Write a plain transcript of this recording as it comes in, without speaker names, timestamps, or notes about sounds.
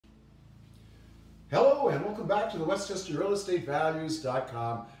Hello and welcome back to the Westchester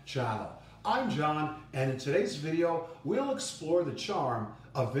RealEstateValues.com channel. I'm John, and in today's video we'll explore the charm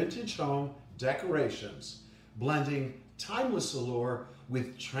of vintage home decorations, blending timeless allure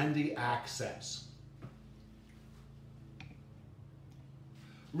with trendy accents.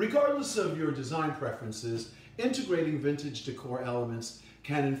 Regardless of your design preferences, integrating vintage decor elements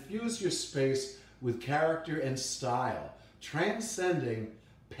can infuse your space with character and style, transcending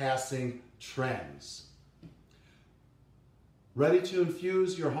passing trends. Ready to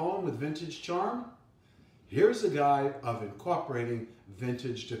infuse your home with vintage charm? Here's a guide of incorporating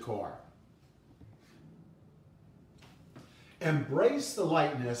vintage decor. Embrace the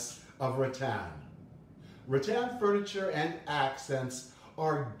lightness of rattan. Rattan furniture and accents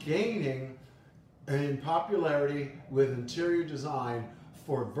are gaining in popularity with interior design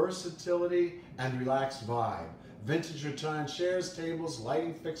for versatility and relaxed vibe. Vintage rattan chairs, tables,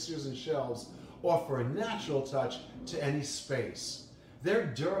 lighting fixtures, and shelves offer a natural touch to any space. Their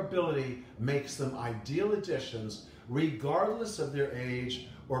durability makes them ideal additions regardless of their age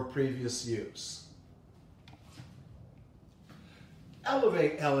or previous use.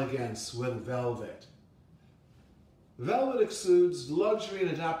 Elevate elegance with velvet. Velvet exudes luxury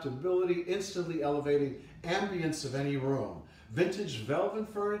and adaptability, instantly elevating ambience of any room. Vintage velvet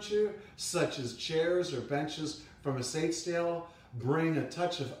furniture, such as chairs or benches from estate sale, bring a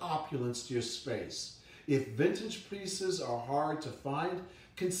touch of opulence to your space. If vintage pieces are hard to find,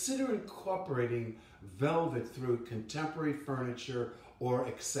 consider incorporating velvet through contemporary furniture or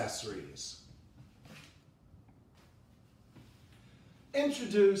accessories.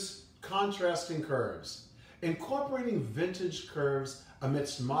 Introduce contrasting curves. Incorporating vintage curves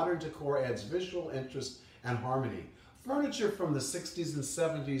amidst modern decor adds visual interest and harmony. Furniture from the 60s and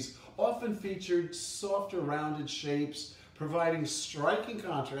 70s often featured softer, rounded shapes, providing striking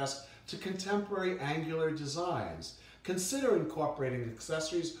contrast to contemporary angular designs. Consider incorporating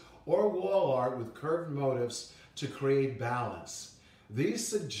accessories or wall art with curved motifs to create balance. These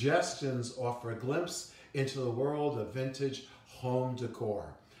suggestions offer a glimpse into the world of vintage home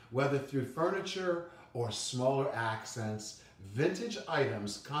decor. Whether through furniture or smaller accents, vintage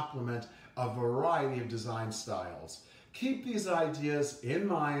items complement a variety of design styles. Keep these ideas in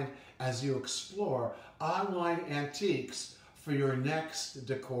mind as you explore online antiques for your next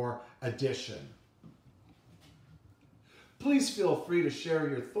decor addition. Please feel free to share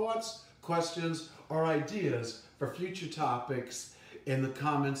your thoughts, questions, or ideas for future topics in the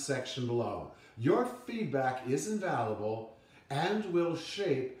comments section below. Your feedback is invaluable and will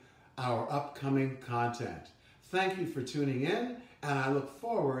shape our upcoming content. Thank you for tuning in, and I look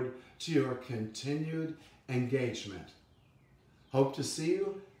forward to your continued engagement. Hope to see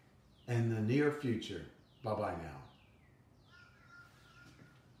you in the near future. Bye-bye now.